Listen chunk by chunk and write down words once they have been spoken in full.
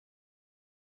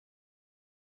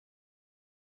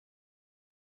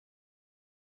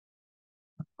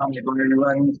Hello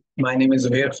everyone. My name is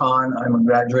Zuhair Khan. I'm a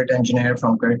graduate engineer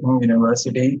from Stanford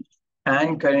University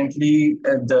and currently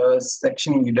the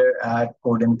section leader at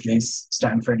Code in Place,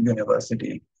 Stanford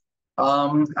University.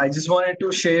 I just wanted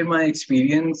to share my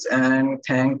experience and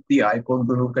thank the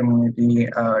iCodeGuru community,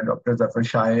 Dr. Zafar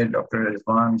Shahid, Dr.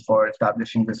 Rizwan for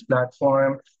establishing this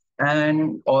platform,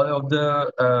 and all of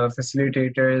the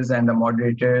facilitators and the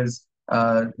moderators,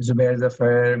 Zubair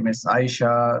Zafar, Miss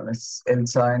Aisha, Miss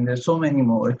Elsa, and there's so many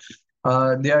more.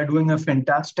 They are doing a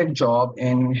fantastic job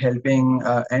in helping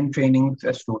and training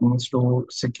the students to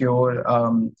secure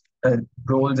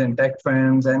roles in tech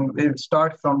firms, and they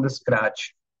start from the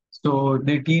scratch. So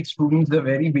they teach students the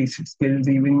very basic skills,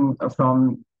 even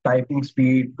from typing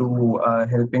speed to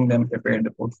helping them prepare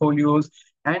the portfolios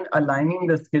and aligning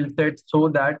the skill set so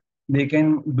that they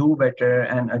can do better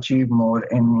and achieve more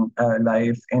in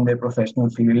life in their professional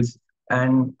fields.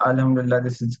 And Alhamdulillah,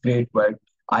 this is great work.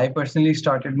 I personally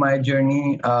started my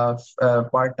journey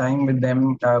part time with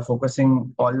them,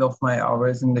 focusing all of my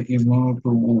hours in the evening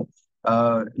to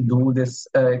do this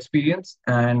experience.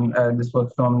 And this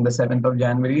was from the 7th of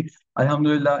January.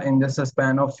 Alhamdulillah, in just a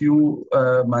span of few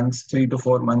months, 3 to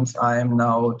 4 months, I am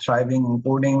now thriving in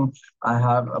coding. I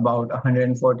have about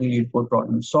 140 code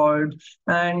problems solved.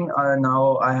 And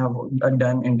now I have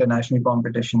done international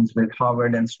competitions with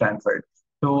Harvard and Stanford.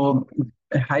 So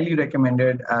I highly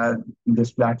recommended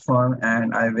this platform,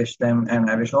 and I wish them and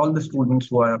I wish all the students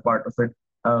who are a part of it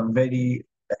a very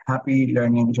happy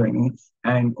learning journey.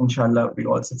 And inshallah, we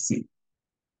all succeed.